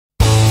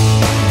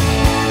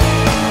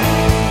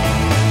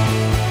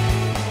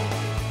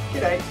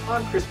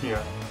I'm Chris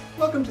Muir.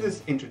 Welcome to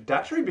this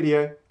introductory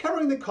video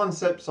covering the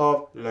concepts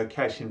of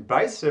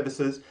location-based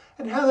services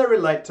and how they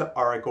relate to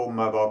Oracle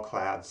Mobile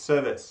Cloud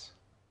Service.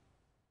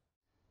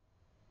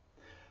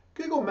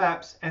 Google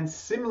Maps and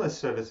similar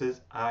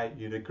services are,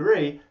 you'd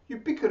agree,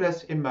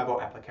 ubiquitous in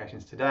mobile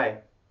applications today.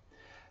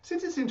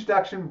 Since its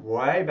introduction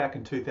way back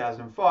in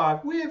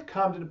 2005, we have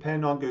come to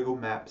depend on Google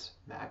Maps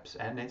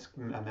and its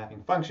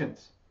mapping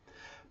functions.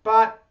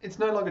 But it's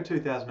no longer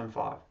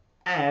 2005.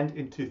 And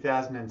in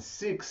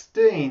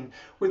 2016,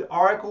 with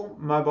Oracle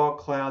Mobile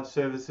Cloud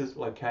Services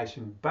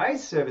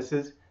location-based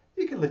services,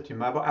 you can lift your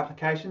mobile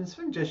applications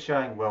from just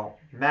showing, well,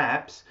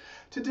 maps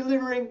to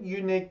delivering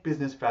unique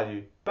business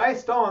value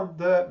based on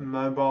the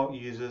mobile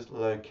user's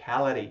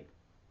locality.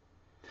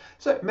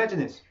 So imagine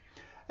this.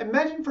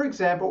 Imagine, for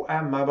example,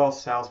 our mobile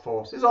sales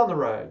force is on the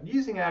road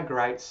using our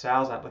great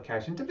sales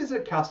application to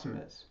visit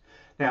customers.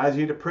 Now, as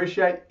you'd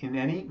appreciate, in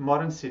any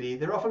modern city,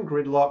 they're often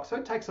gridlocked, so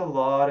it takes a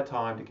lot of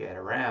time to get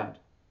around.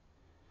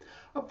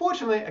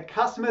 Unfortunately, a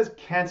customer has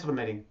cancelled a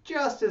meeting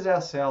just as our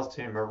sales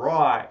team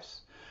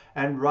arrives.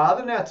 And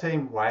rather than our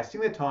team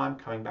wasting their time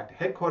coming back to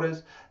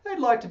headquarters, they'd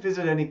like to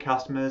visit any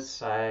customers,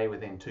 say,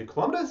 within 2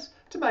 kilometres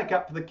to make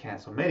up for the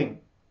cancelled meeting.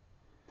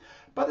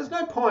 But there's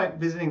no point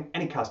visiting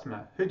any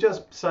customer who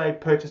just, say,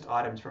 purchased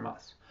items from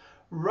us.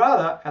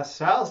 Rather, our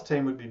sales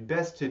team would be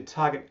best to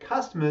target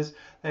customers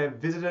they have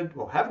visited,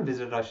 or haven't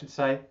visited, I should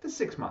say, for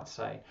 6 months,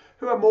 say,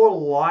 who are more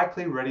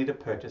likely ready to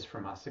purchase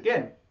from us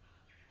again.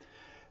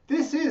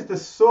 This is the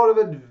sort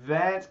of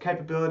advanced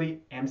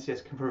capability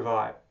MCS can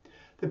provide.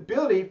 The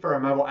ability for a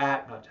mobile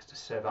app not just to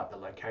serve up the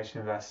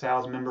location of our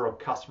sales member or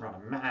customer on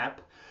a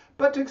map,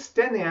 but to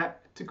extend the app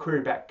to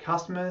query back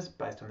customers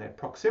based on their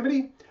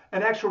proximity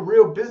and actual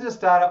real business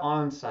data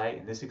on, say,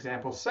 in this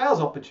example,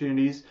 sales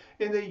opportunities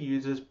in the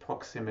user's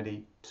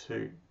proximity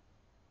to.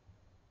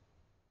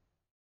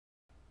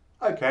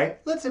 Okay,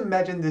 let's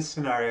imagine this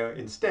scenario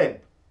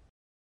instead.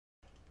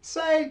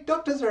 Say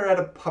doctors are at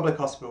a public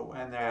hospital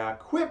and they are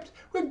equipped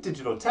with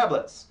digital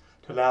tablets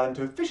to allow them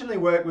to efficiently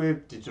work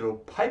with digital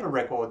paper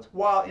records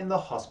while in the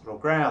hospital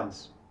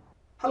grounds.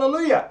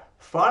 Hallelujah!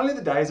 Finally,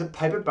 the days of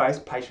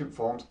paper-based patient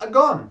forms are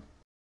gone.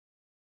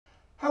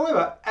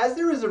 However, as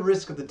there is a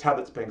risk of the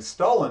tablets being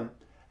stolen,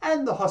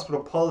 and the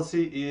hospital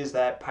policy is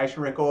that patient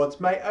records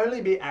may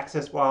only be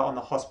accessed while on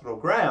the hospital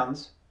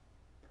grounds,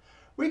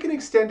 we can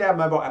extend our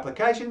mobile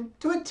application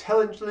to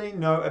intelligently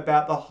know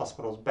about the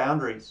hospital's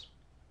boundaries,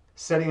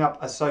 setting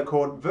up a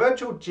so-called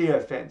virtual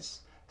geofence,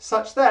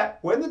 such that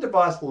when the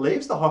device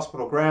leaves the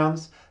hospital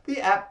grounds,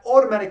 the app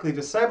automatically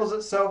disables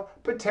itself,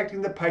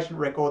 protecting the patient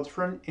records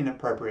from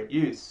inappropriate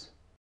use.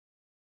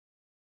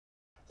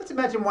 Let's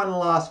imagine one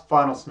last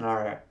final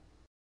scenario.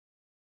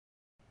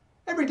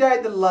 Every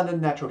day, the London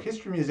Natural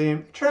History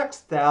Museum attracts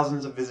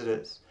thousands of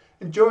visitors,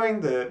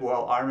 enjoying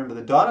I remember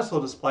the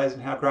dinosaur displays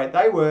and how great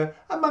they were,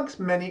 amongst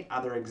many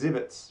other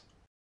exhibits.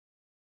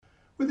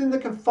 Within the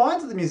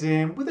confines of the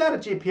museum, without a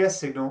GPS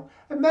signal,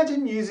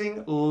 imagine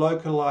using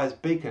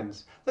localized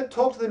beacons that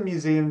talk to the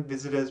museum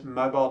visitors'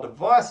 mobile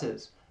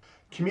devices,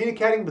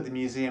 communicating with the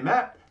museum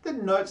app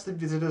that notes the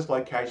visitor's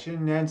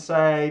location and,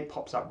 say,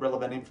 pops up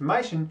relevant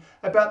information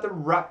about the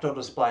raptor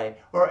display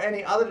or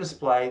any other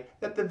display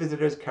that the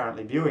visitor is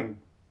currently viewing.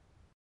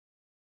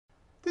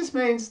 This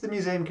means the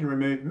museum can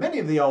remove many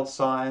of the old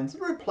signs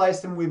and replace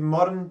them with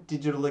modern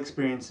digital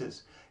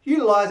experiences,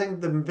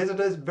 utilising the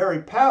visitor's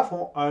very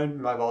powerful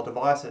own mobile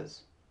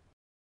devices.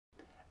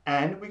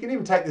 And we can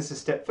even take this a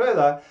step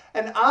further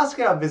and ask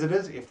our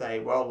visitors if they,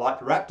 like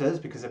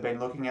raptors because they've been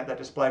looking at that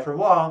display for a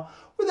while,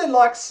 would they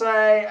like,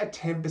 say, a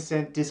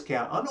 10%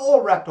 discount on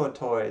all raptor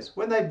toys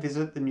when they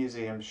visit the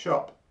museum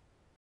shop.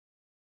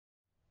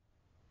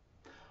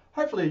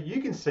 Hopefully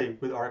you can see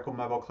with Oracle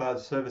Mobile Cloud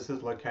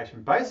Services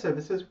location-based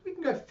services, we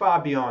can go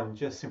far beyond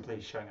just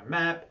simply showing a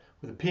map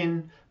with a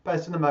pin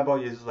based on the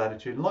mobile user's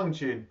latitude and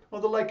longitude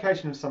or the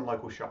location of some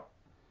local shop.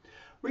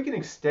 We can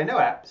extend our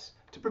apps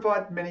to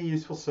provide many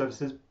useful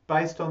services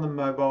based on the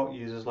mobile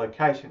user's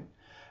location,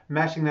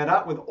 matching that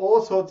up with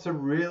all sorts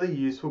of really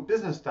useful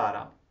business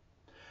data.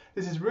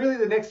 This is really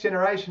the next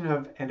generation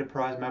of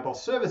enterprise mobile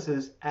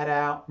services at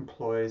our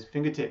employees'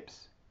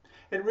 fingertips.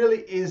 It really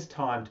is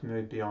time to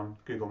move beyond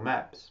Google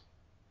Maps.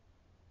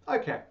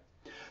 Okay,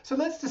 so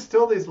let's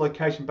distill these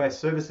location-based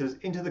services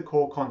into the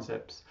core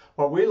concepts,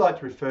 what we like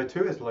to refer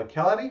to as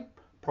locality,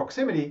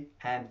 proximity,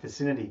 and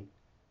vicinity.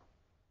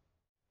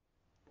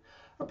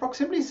 A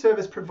proximity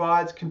service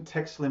provides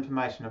contextual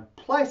information of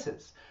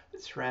places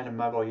that surround a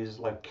mobile user's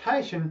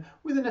location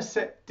within a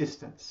set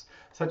distance,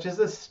 such as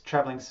this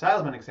travelling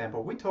salesman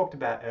example we talked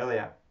about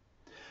earlier,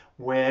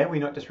 where we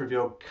not just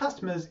revealed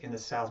customers in the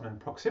salesman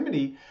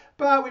proximity,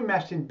 but we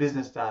matched in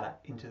business data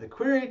into the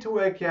query to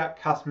work out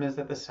customers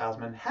that the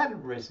salesman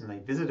hadn't recently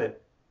visited.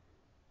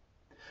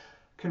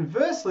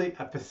 Conversely,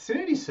 a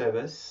vicinity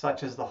service,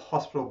 such as the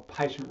hospital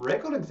patient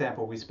record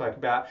example we spoke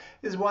about,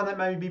 is one that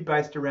may be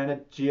based around a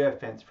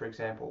geofence, for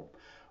example,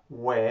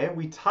 where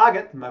we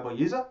target the mobile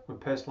user with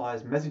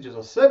personalized messages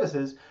or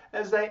services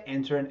as they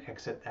enter and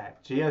exit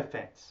that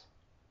geofence.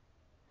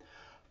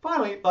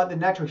 Finally, like the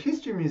Natural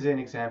History Museum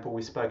example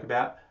we spoke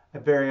about, a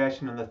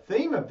variation on the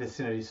theme of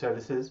vicinity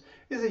services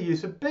is the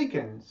use of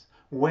beacons.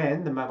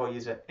 When the mobile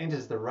user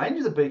enters the range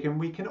of the beacon,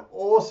 we can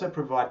also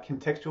provide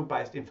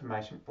contextual-based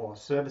information or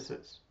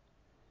services.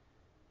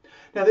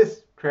 Now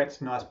this creates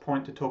a nice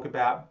point to talk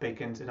about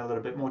beacons in a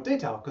little bit more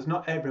detail because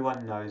not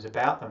everyone knows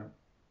about them.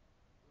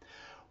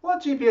 While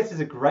GPS is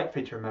a great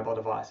feature of mobile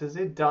devices,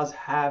 it does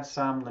have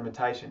some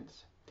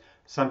limitations.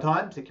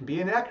 Sometimes it can be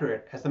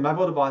inaccurate as the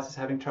mobile device is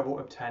having trouble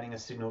obtaining a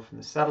signal from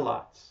the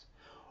satellites.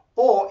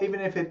 Or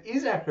even if it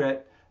is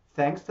accurate,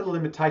 thanks to the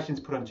limitations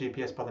put on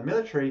GPS by the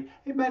military,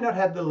 it may not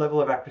have the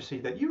level of accuracy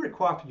that you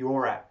require for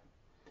your app.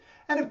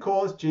 And of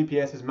course,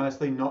 GPS is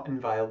mostly not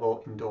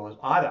available indoors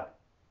either.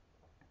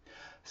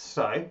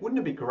 So, wouldn't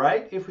it be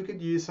great if we could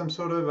use some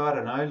sort of,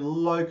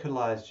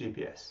 localized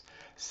GPS?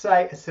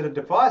 Say a set of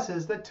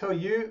devices that tell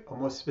you, or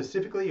more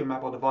specifically your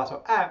mobile device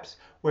or apps,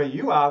 where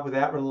you are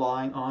without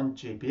relying on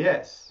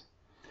GPS.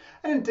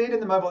 And indeed in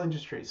the mobile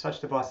industry,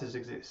 such devices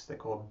exist. They're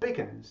called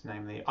beacons,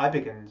 namely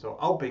iBeacons or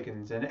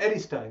oldbeacons and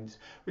Eddistones,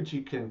 which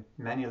you can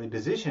manually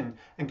position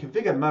and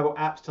configure mobile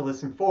apps to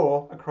listen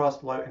for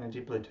across low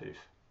energy Bluetooth.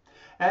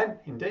 And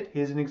indeed,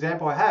 here's an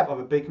example I have of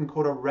a beacon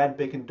called a Rad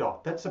Beacon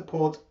Dot that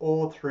supports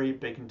all three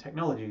beacon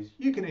technologies.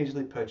 You can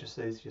easily purchase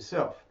these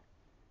yourself.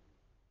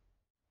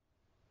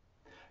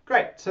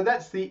 Great, so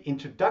that's the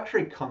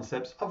introductory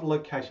concepts of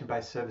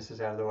location-based services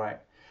out of the way.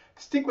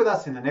 Stick with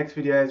us in the next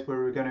videos where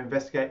we're going to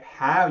investigate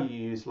how you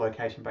use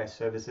location-based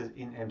services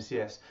in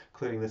MCS,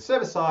 including the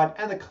server-side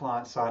and the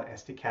client-side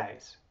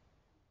SDKs.